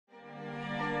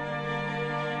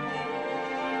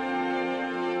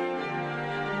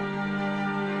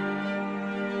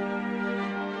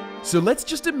So let's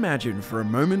just imagine for a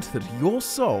moment that your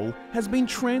soul has been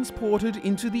transported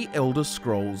into the Elder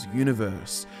Scrolls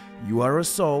universe. You are a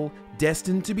soul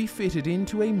destined to be fitted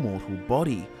into a mortal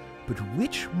body. But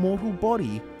which mortal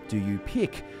body do you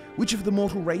pick? Which of the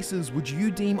mortal races would you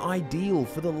deem ideal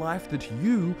for the life that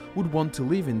you would want to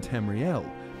live in Tamriel?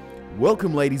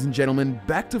 Welcome, ladies and gentlemen,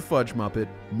 back to Fudge Muppet.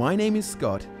 My name is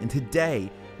Scott, and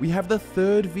today we have the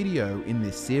third video in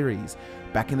this series.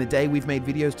 Back in the day, we've made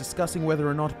videos discussing whether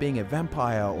or not being a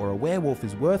vampire or a werewolf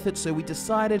is worth it, so we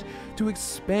decided to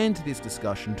expand this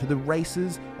discussion to the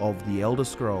races of the Elder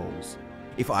Scrolls.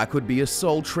 If I could be a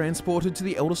soul transported to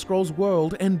the Elder Scrolls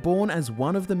world and born as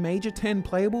one of the major 10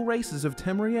 playable races of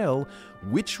Tamriel,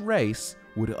 which race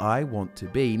would I want to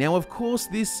be? Now, of course,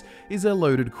 this is a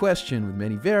loaded question with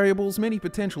many variables, many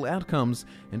potential outcomes,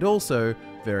 and also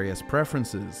various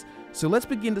preferences. So let's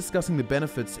begin discussing the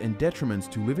benefits and detriments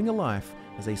to living a life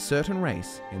as a certain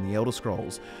race in the Elder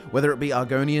Scrolls. Whether it be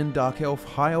Argonian, Dark Elf,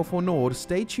 High Elf, or Nord,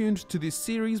 stay tuned to this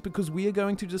series because we are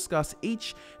going to discuss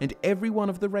each and every one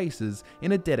of the races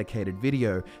in a dedicated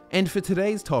video. And for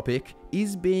today's topic,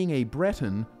 is being a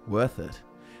Breton worth it?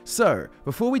 So,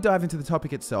 before we dive into the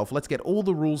topic itself, let's get all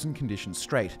the rules and conditions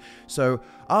straight. So,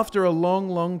 after a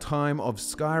long time of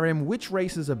Skyrim, which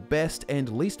races are best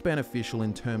and least beneficial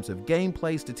in terms of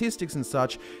gameplay, statistics and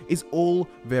such is all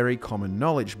very common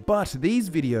knowledge. But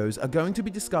these videos are going to be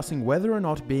discussing whether or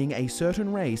not being a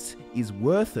certain race is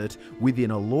worth it within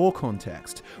a lore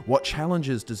context. What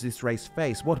challenges does this race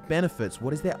face? What benefits?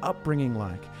 What is their upbringing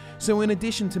like? So in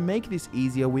addition, to make this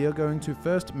easier, we are going to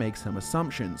first make some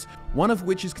assumptions. One of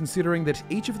which is considering that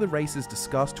each of the races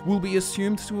discussed will be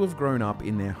assumed to have grown up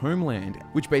in their homeland,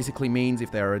 which basically means if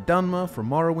they are a Dunmer from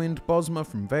Morrowind, Bosmer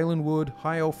from Valenwood,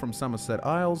 High Elf from Somerset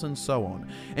Isles, and so on.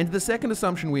 And the second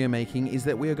assumption we are making is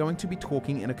that we are going to be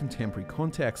talking in a contemporary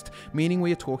context, meaning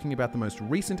we are talking about the most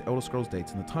recent Elder Scrolls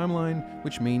dates in the timeline,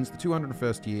 which means the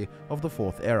 201st year of the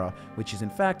 4th era, which is in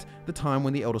fact the time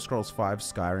when the Elder Scrolls V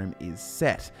Skyrim is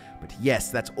set. But yes,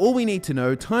 that's all we need to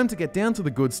know. Time to get down to the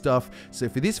good stuff. So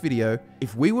for this video,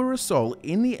 if we were a soul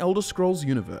in the Elder Scrolls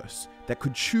universe that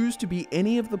could choose to be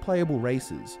any of the playable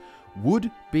races, would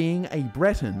being a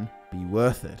Breton be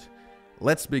worth it?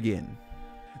 Let's begin.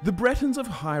 The Bretons of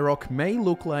High Rock may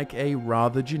look like a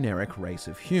rather generic race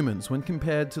of humans when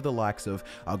compared to the likes of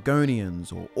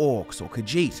Argonians or Orcs or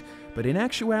Khajiit, but in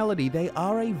actuality they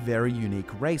are a very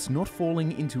unique race, not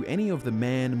falling into any of the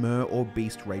man, mer, or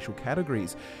beast racial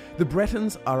categories. The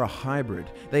Bretons are a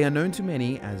hybrid. They are known to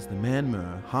many as the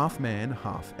man-mer, half-man,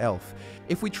 half-elf.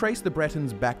 If we trace the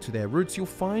Bretons back to their roots, you'll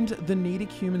find the Nedic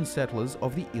human settlers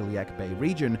of the Iliac Bay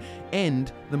region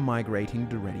and the migrating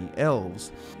Dureni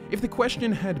elves. If the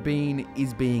question had been,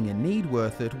 is being a need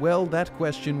worth it? Well, that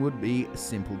question would be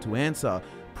simple to answer.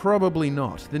 Probably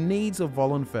not. The needs of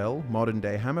Völunnfell,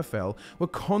 modern-day Hammerfell, were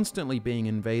constantly being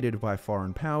invaded by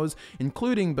foreign powers,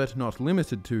 including but not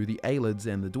limited to the Aelids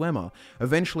and the Dwemer.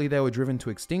 Eventually they were driven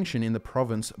to extinction in the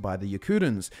province by the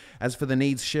Yakudans. As for the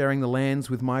needs sharing the lands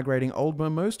with migrating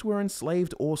Oldmer, most were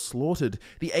enslaved or slaughtered.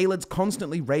 The Aelids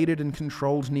constantly raided and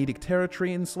controlled Nedic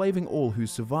territory, enslaving all who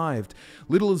survived.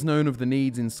 Little is known of the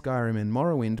needs in Skyrim and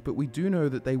Morrowind, but we do know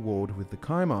that they warred with the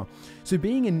Chimer. So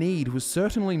being a need was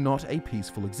certainly not a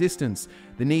peaceful existence.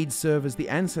 The Needs serve as the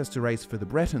ancestor race for the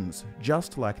Bretons,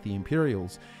 just like the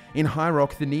Imperials. In High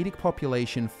Rock, the Nedic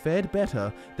population fared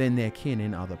better than their kin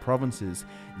in other provinces.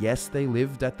 Yes, they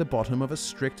lived at the bottom of a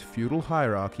strict feudal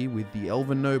hierarchy with the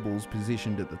elven nobles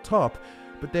positioned at the top,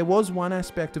 but there was one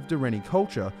aspect of Dureni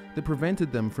culture that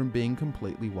prevented them from being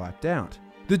completely wiped out.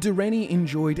 The Dureni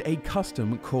enjoyed a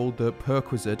custom called the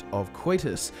perquisite of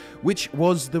coitus, which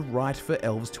was the right for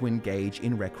elves to engage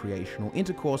in recreational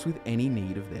intercourse with any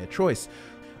need of their choice.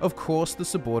 Of course, the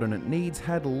subordinate Needs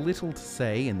had little to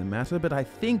say in the matter, but I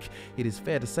think it is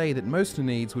fair to say that most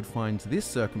Needs would find this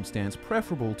circumstance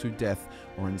preferable to death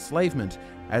or enslavement,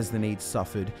 as the Needs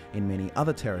suffered in many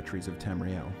other territories of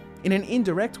Tamriel. In an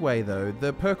indirect way, though,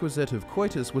 the perquisite of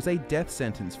coitus was a death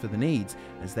sentence for the Needs,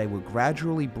 as they were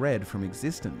gradually bred from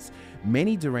existence.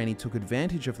 Many Dureni took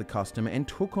advantage of the custom and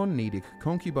took on Nedic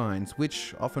concubines,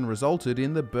 which often resulted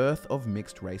in the birth of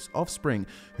mixed-race offspring,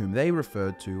 whom they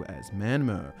referred to as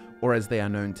manmer, or as they are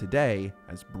known today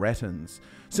as Bretons.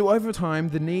 So over time,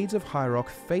 the Needs of High Rock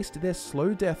faced their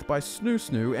slow death by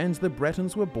snoo, and the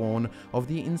Bretons were born of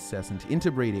the incessant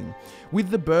interbreeding. With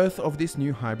the birth of this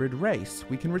new hybrid race,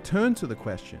 we can return to the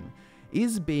question,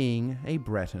 is being a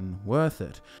Breton worth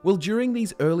it? Well, during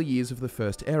these early years of the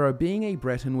First Era, being a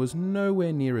Breton was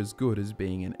nowhere near as good as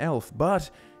being an elf, but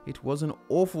it was an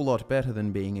awful lot better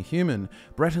than being a human.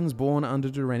 Bretons born under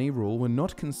Durrani rule were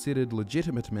not considered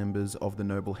legitimate members of the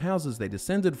noble houses they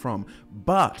descended from,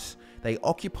 but they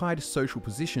occupied social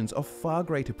positions of far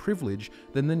greater privilege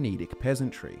than the Nidic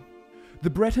peasantry. The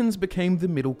Bretons became the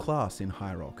middle class in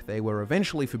High Rock. They were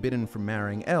eventually forbidden from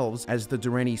marrying elves, as the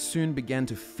Durrani soon began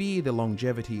to fear the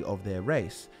longevity of their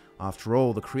race. After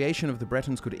all, the creation of the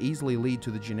Bretons could easily lead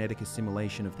to the genetic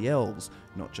assimilation of the elves,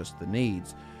 not just the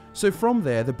Needs. So from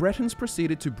there, the Bretons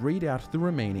proceeded to breed out the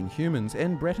remaining humans,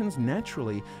 and Bretons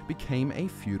naturally became a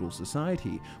feudal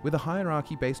society, with a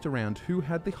hierarchy based around who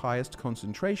had the highest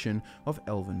concentration of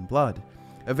elven blood.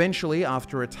 Eventually,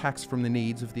 after attacks from the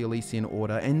Needs of the Elysian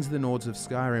Order and the Nords of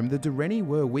Skyrim, the Durrani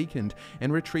were weakened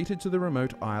and retreated to the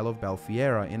remote Isle of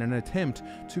Balfiera in an attempt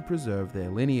to preserve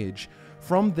their lineage.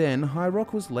 From then, High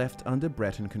Rock was left under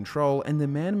Breton control, and the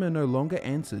Manmer no longer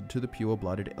answered to the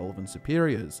pure-blooded elven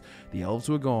superiors. The elves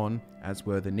were gone, as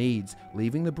were the Needs,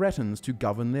 leaving the Bretons to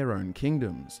govern their own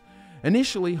kingdoms.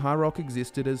 Initially, High Rock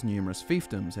existed as numerous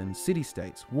fiefdoms and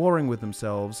city-states, warring with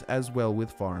themselves as well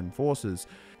with foreign forces.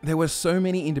 There were so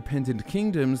many independent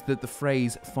kingdoms that the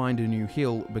phrase "find a new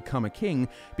hill, become a king"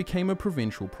 became a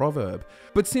provincial proverb.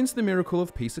 But since the miracle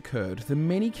of peace occurred, the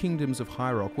many kingdoms of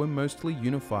High Rock were mostly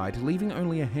unified, leaving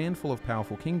only a handful of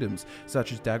powerful kingdoms,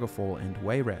 such as Daggerfall and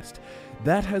Wayrest.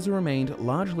 That has remained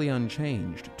largely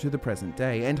unchanged to the present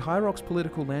day, and High Rock's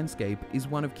political landscape is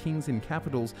one of kings and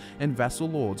capitals and vassal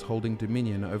lords holding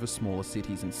dominion over smaller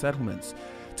cities and settlements.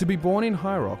 To be born in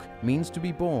High Rock means to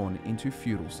be born into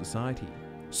feudal society.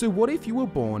 So what if you were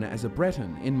born as a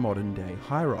Breton in modern-day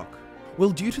High Rock?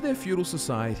 Well, due to their feudal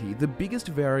society, the biggest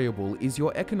variable is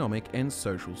your economic and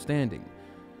social standing.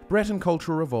 Breton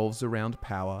culture revolves around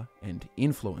power and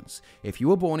influence. If you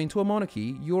were born into a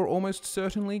monarchy, you're almost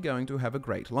certainly going to have a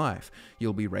great life.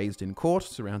 You'll be raised in court,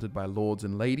 surrounded by lords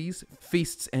and ladies,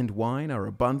 feasts and wine are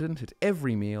abundant at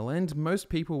every meal, and most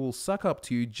people will suck up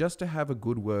to you just to have a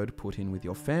good word put in with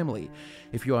your family.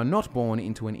 If you are not born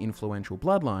into an influential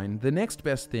bloodline, the next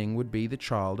best thing would be the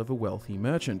child of a wealthy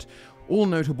merchant. All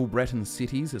notable Breton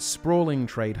cities are sprawling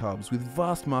trade hubs with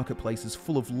vast marketplaces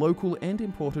full of local and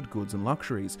imported goods and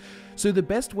luxuries. So the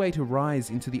best way to rise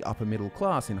into the upper middle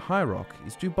class in High Rock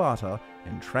is to barter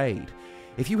and trade.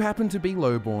 If you happen to be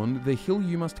lowborn, the hill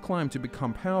you must climb to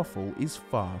become powerful is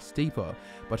far steeper.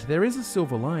 But there is a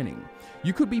silver lining.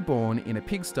 You could be born in a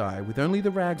pigsty with only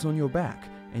the rags on your back,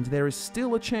 and there is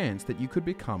still a chance that you could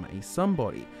become a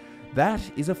somebody. That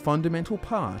is a fundamental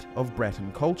part of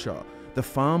Breton culture. The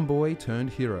farm boy turned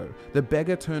hero, the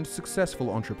beggar turned successful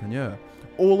entrepreneur.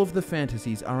 All of the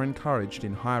fantasies are encouraged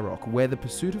in High Rock, where the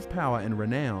pursuit of power and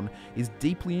renown is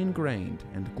deeply ingrained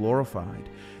and glorified.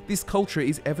 This culture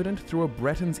is evident through a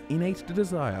Breton's innate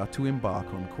desire to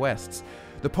embark on quests.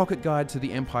 The Pocket Guide to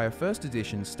the Empire First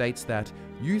Edition states that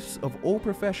youths of all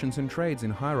professions and trades in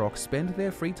High Rock spend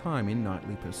their free time in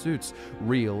knightly pursuits,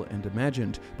 real and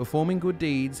imagined, performing good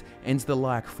deeds, and the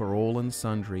like for all and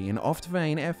sundry, in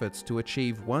oft-vain efforts to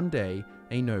achieve one day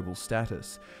a noble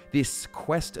status. This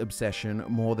quest obsession,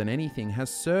 more than anything, has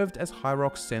served as High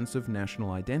Rock's sense of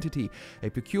national identity, a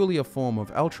peculiar form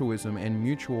of altruism and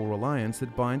mutual reliance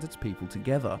that binds its people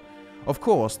together. Of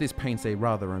course, this paints a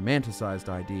rather romanticized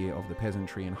idea of the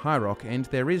peasantry in High Rock, and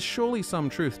there is surely some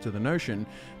truth to the notion,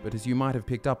 but as you might have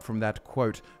picked up from that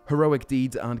quote, heroic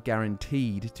deeds aren't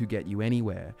guaranteed to get you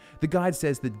anywhere. The guide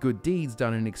says that good deeds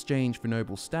done in exchange for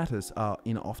noble status are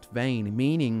in oft vain,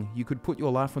 meaning you could put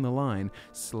your life on the line,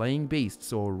 slaying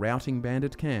beasts or routing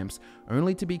bandit camps,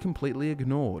 only to be completely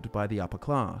ignored by the upper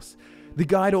class. The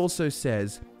guide also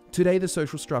says, today the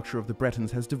social structure of the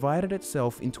Bretons has divided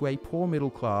itself into a poor middle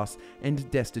class and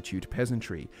destitute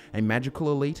peasantry, a magical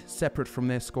elite separate from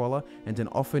their squalor, and an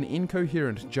often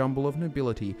incoherent jumble of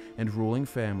nobility and ruling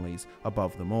families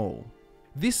above them all.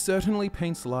 This certainly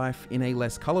paints life in a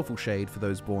less colourful shade for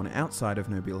those born outside of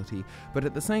nobility, but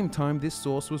at the same time this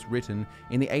source was written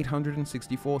in the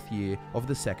 864th year of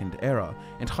the Second Era,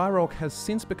 and High Rock has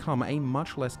since become a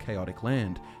much less chaotic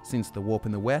land. Since the warp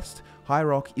in the west, High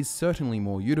Rock is certainly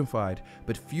more unified,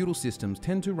 but feudal systems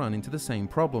tend to run into the same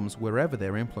problems wherever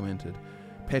they're implemented.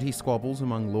 Petty squabbles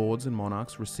among lords and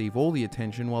monarchs receive all the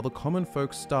attention while the common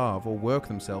folk starve or work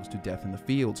themselves to death in the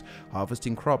fields,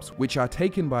 harvesting crops which are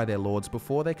taken by their lords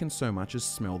before they can so much as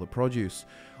smell the produce.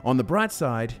 On the bright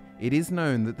side, it is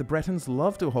known that the Bretons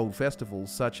love to hold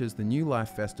festivals such as the New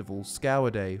Life Festival,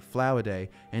 Scour Day, Flower Day,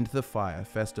 and the Fire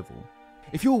Festival.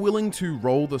 If you're willing to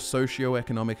roll the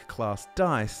socio-economic class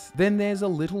dice, then there's a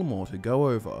little more to go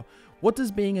over. What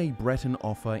does being a Breton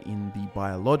offer in the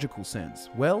biological sense?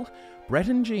 Well,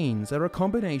 Breton genes are a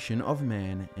combination of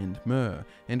man and mer,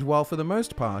 and while for the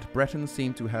most part Bretons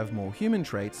seem to have more human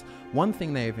traits, one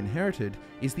thing they have inherited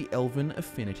is the elven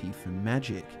affinity for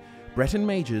magic. Breton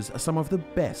mages are some of the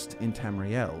best in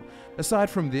Tamriel. Aside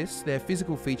from this, their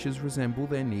physical features resemble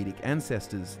their Nedic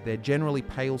ancestors, their generally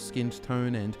pale-skinned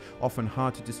tone and often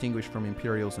hard to distinguish from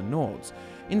Imperials and Nords.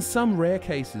 In some rare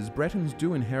cases, Bretons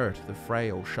do inherit the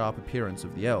frail, sharp appearance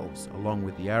of the elves, along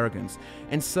with the arrogance,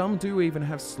 and some do even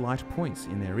have slight points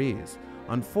in their ears.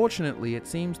 Unfortunately, it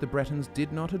seems the Bretons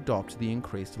did not adopt the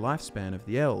increased lifespan of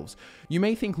the elves. You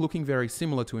may think looking very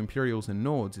similar to Imperials and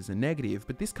Nords is a negative,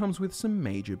 but this comes with some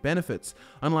major benefits.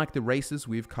 Unlike the races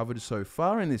we've covered so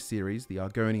far in this series, the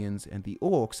Argonians and the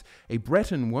Orcs, a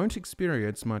Breton won't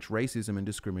experience much racism and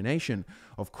discrimination.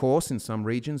 Of course, in some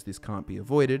regions this can't be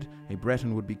avoided. A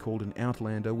Breton would be called an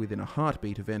outlander within a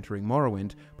heartbeat of entering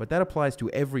Morrowind, but that applies to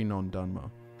every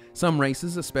non-Dunmer. Some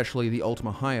races, especially the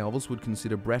Ultima High Elves, would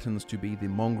consider Bretons to be the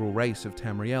mongrel race of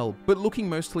Tamriel, but looking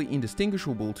mostly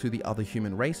indistinguishable to the other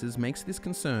human races makes this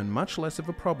concern much less of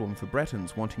a problem for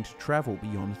Bretons wanting to travel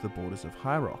beyond the borders of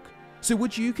High Rock. So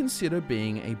would you consider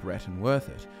being a Breton worth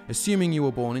it? Assuming you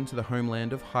were born into the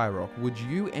homeland of High Rock, would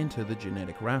you enter the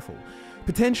genetic raffle?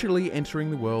 Potentially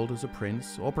entering the world as a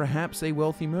prince, or perhaps a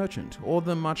wealthy merchant, or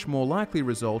the much more likely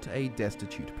result, a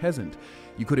destitute peasant.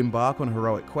 You could embark on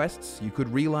heroic quests, you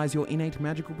could realize your innate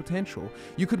magical potential,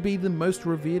 you could be the most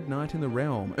revered knight in the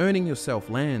realm, earning yourself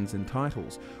lands and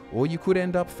titles, or you could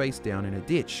end up face down in a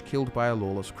ditch, killed by a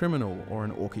lawless criminal or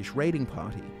an orcish raiding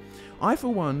party. I for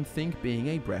one think being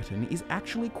a Breton is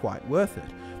actually quite worth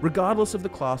it. Regardless of the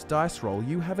class dice roll,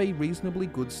 you have a reasonably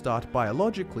good start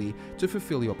biologically to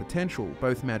fulfill your potential,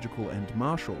 both magical and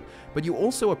martial, but you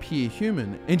also appear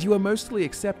human, and you are mostly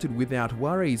accepted without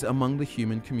worries among the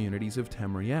human communities of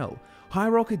Tamriel. High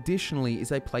Rock additionally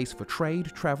is a place for trade,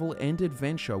 travel, and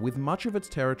adventure, with much of its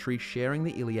territory sharing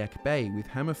the Iliac Bay with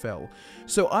Hammerfell.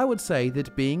 So I would say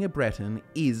that being a Breton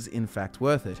is in fact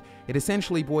worth it. It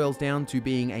essentially boils down to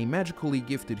being a magically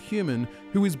gifted human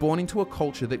who is born into a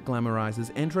culture that glamorizes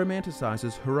and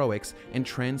romanticizes heroics and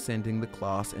transcending the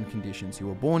class and conditions you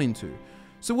were born into.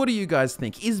 So what do you guys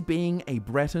think? Is being a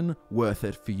Breton worth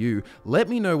it for you? Let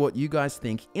me know what you guys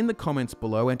think in the comments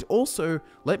below, and also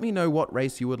let me know what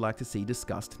race you would like to see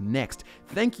discussed next.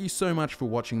 Thank you so much for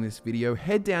watching this video.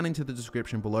 Head down into the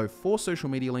description below for social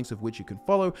media links of which you can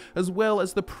follow, as well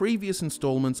as the previous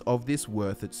installments of this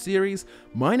Worth It series.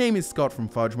 My name is Scott from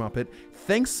Fudge Muppet.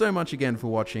 Thanks so much again for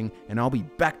watching, and I'll be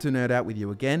back to nerd out with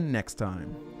you again next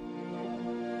time.